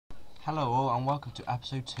Hello all and welcome to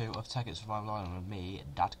episode 2 of Tekkit Survival Island with me,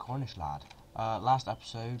 DatCornishLAD. Last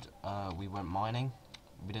episode we went mining.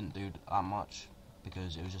 We didn't do that much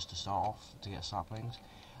because it was just to start off to get saplings.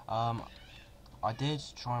 I did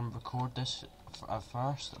try and record this at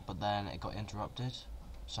first, but then it got interrupted,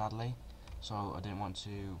 sadly, so I didn't want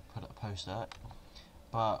to post it.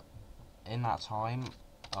 But in that time,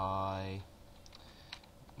 I've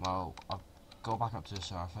got back up to the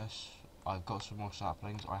surface. I've got some more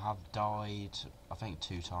saplings. I have died, I think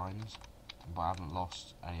 2 times, but I haven't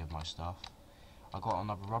lost any of my stuff. I got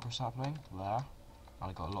another rubber sapling there,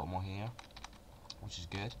 and I got a lot more here, which is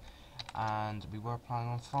good. And we were planning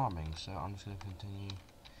on farming, so I'm just going to continue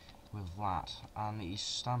with that. And he's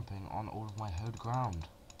stamping on all of my hoed ground.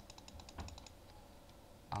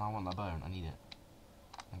 And I want that bone. I need it.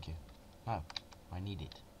 Thank you. No, I need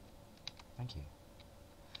it. Thank you.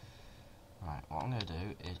 Right, what I'm going to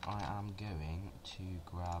do is I am going to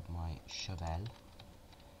grab my shovel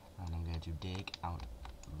and I'm going to dig out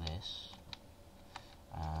this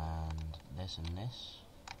and this and this,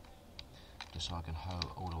 just so I can hoe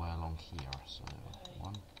all the way along here. So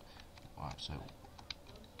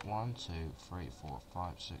 1, 2, 3, 4,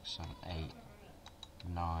 5, 6, 7, 8,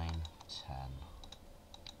 9, 10.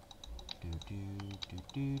 Do do do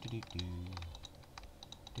do do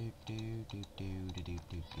do do do do do do do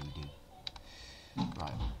do do.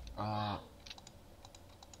 Right,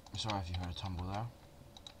 sorry if you heard a tumble there.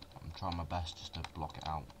 I'm trying my best just to block it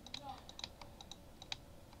out.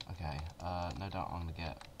 Okay, no doubt I'm going to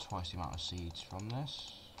get twice the amount of seeds from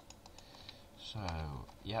this. So,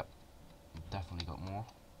 yep, definitely got more.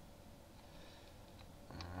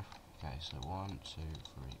 Okay, so 1, 2,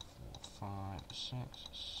 3, 4, 5, 6,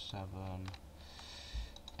 7,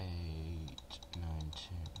 8, 9, 10,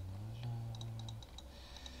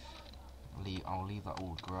 I'll leave that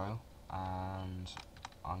all to grow, and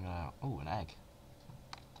I'm gonna. Oh, an egg.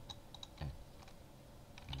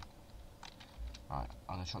 Right,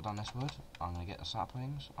 I'm gonna chop down this wood. I'm gonna get the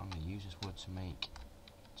saplings. I'm gonna use this wood to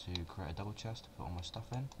create a double chest to put all my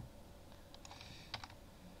stuff in,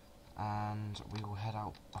 and we will head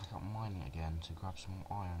out back out mining again to grab some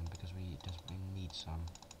iron because we desperately need some.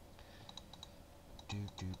 Do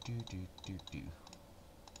do do do do do.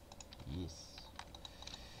 Yes.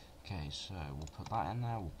 Okay, so we'll put that in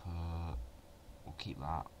there, we'll keep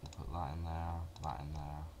that, we'll put that in there,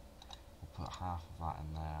 we'll put half of that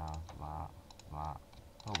in there, that.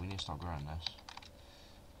 Oh, we need to start growing this.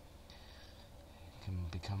 It can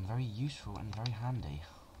become very useful and very handy.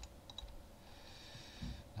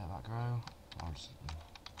 Let that grow. I'll just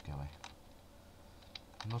go away.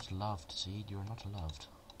 Not loved, seed, you're not loved.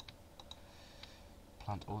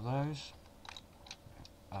 Plant all those.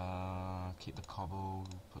 Keep the cobble,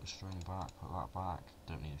 put the string back, put that back,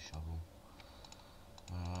 don't need a shovel.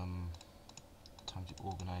 Time to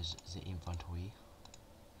organise the inventory.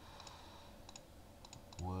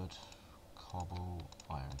 Wood, cobble,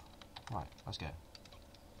 iron. Right, let's go.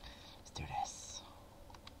 Let's do this.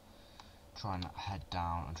 Try and head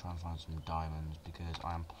down and try and find some diamonds because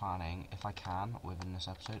I am planning, if I can, within this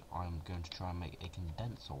episode, I'm going to try and make a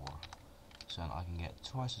condenser so that I can get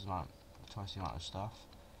twice the amount of stuff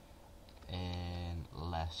in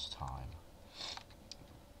less time.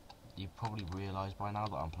 You've probably realised by now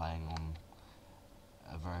that I'm playing on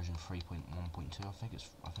a version 3.1.2. I think it's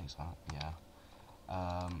that. Yeah.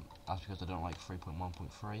 That's because I don't like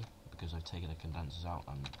 3.1.3 because I've taken the condensers out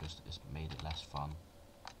and it's made it less fun.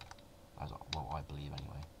 Well, I believe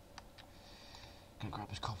anyway. Gonna grab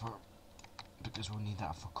this copper because we'll need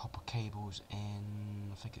that for copper cables in.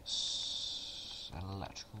 I think it's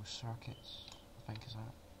electrical circuits. I think is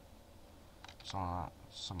that.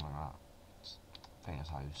 Something like that. I think that's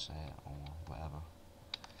how you say it, or whatever.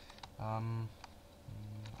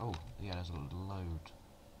 Oh, yeah, there's a load.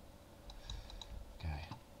 Okay.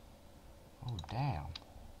 Oh, damn.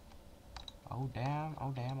 Oh, damn,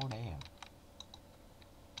 oh, damn, oh, damn.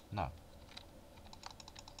 No.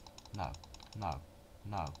 No. No.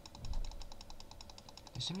 No.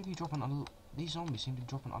 They seem to be dropping these zombies seem to be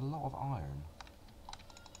dropping a lot of iron.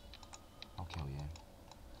 I'll kill you.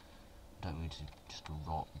 Don't need to just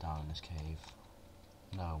rot down in this cave.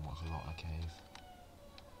 No one wants to rot in a cave.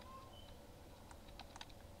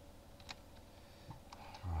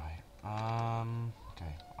 Right.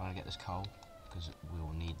 Okay. I'm gonna get this coal because we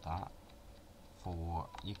will need that for.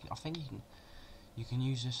 I think you can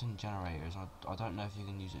use this in generators. I don't know if you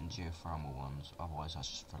can use it in geothermal ones. Otherwise, that's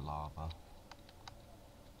just for lava.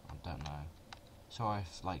 I don't know. Sorry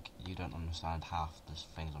if you don't understand half the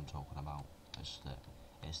things I'm talking about. It's that.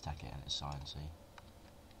 It's Tekkit and it's sciencey,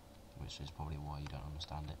 which is probably why you don't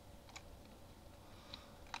understand it.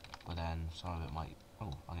 But then then some of it might...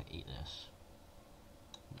 Oh, I'm going to eat this.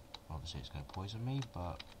 Obviously it's going to poison me,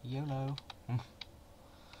 but YOLO.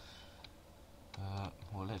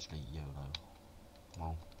 Well, literally YOLO.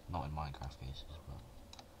 Well, not in Minecraft cases, but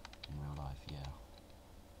in real life, yeah.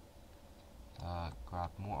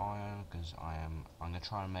 Grab more iron, because I'm going to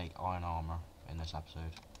try and make iron armor in this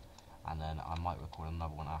episode. And then I might record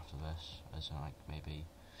another one after this, as in like maybe...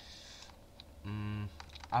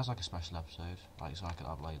 as like a special episode, like so I could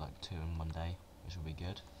upload like 2 in one day, which would be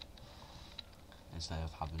good. Instead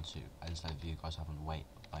of you guys having to wait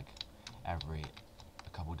like every a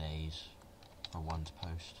couple days for one to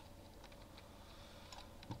post.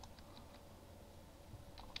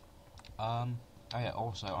 Oh yeah,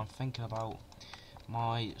 also I'm thinking about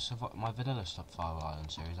my vanilla Survival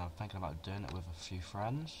Island series. I'm thinking about doing it with a few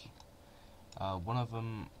friends. One of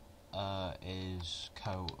them is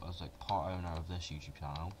like part owner of this YouTube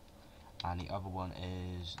channel, and the other one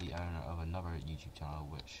is the owner of another YouTube channel,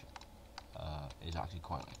 which is actually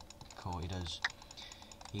quite cool.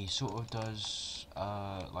 He sort of does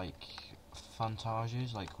like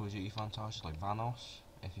funtages, like Call of Duty funtages, like Vanos.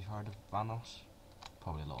 If you've heard of Vanos,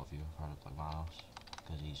 probably a lot of you have heard of like Vanos,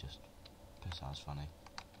 because he's just piss ass funny.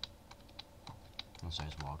 And so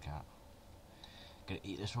is Wildcat. Gonna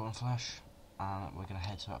eat this rotten flesh, and we're gonna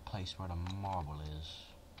head to that place where the marble is.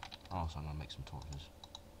 Also, I'm gonna make some torches,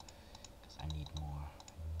 because I need more.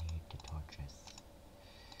 I need the torches.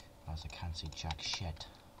 As I can't see jack shit.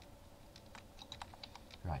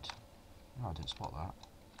 Right. Oh, I didn't spot that.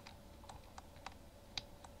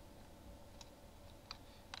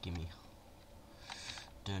 Gimme.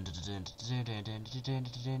 I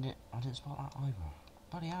didn't spot that either.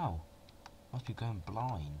 Bloody hell. Must be going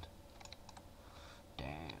blind.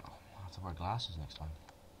 Damn. I'll have to wear glasses next time.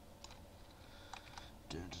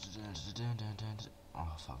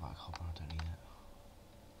 Oh, fuck that copper. I don't need it.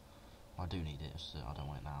 Well, I do need it, it's I don't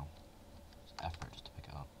want it now. It's effort just to pick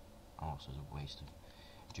it up. And also it's a waste of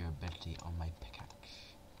durability on my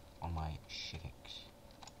pickaxe. On my shikaxe.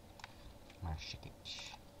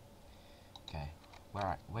 Okay.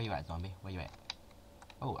 Where you at, zombie? Where you at?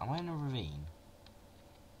 Oh, am I in a ravine?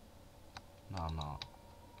 No, I'm not.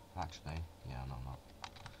 Actually, yeah, no, I'm not.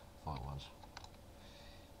 Thought it was.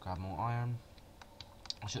 Grab more iron.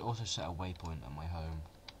 I should also set a waypoint at my home,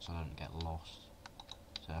 so I don't get lost.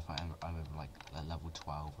 So if I'm over like at level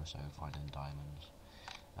 12 or so, finding diamonds,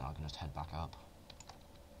 then I can just head back up.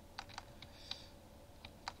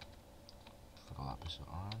 Forgot that piece of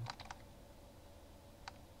iron.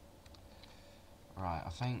 Right,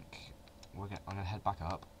 I think I'm gonna head back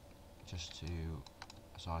up, so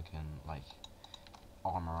I can like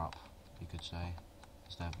armor up, you could say,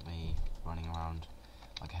 instead of me running around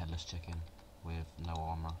like a headless chicken with no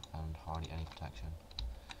armor and hardly any protection.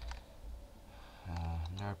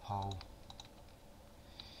 Nerdpole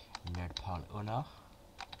Una,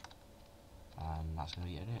 and that's going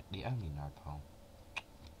to be the only Nerdpole.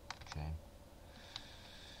 Shame.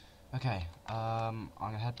 Okay, I'm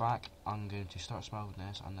going to head back, I'm going to start smelting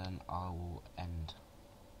this, and then I will end,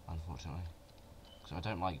 unfortunately. Because I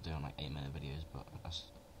don't like doing like 8-minute videos, but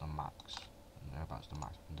that's the max, thereabouts the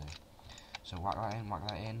max I can do. So whack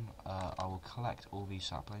that in, I will collect all these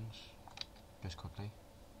saplings, just quickly.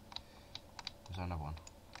 Is there another one?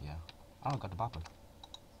 Yeah. Oh, I got the bubble.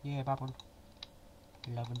 Yeah, bubble.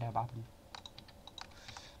 Loving that bubble.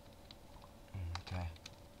 Okay.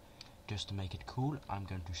 Just to make it cool, I'm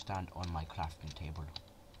going to stand on my crafting table,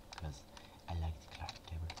 because I like the crafting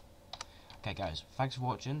table. Okay guys, thanks for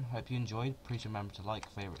watching, hope you enjoyed. Please remember to like,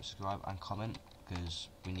 favourite, subscribe and comment, because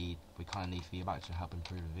we kind of need feedback to help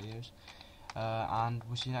improve the videos. And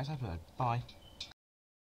we'll see you next episode. Bye.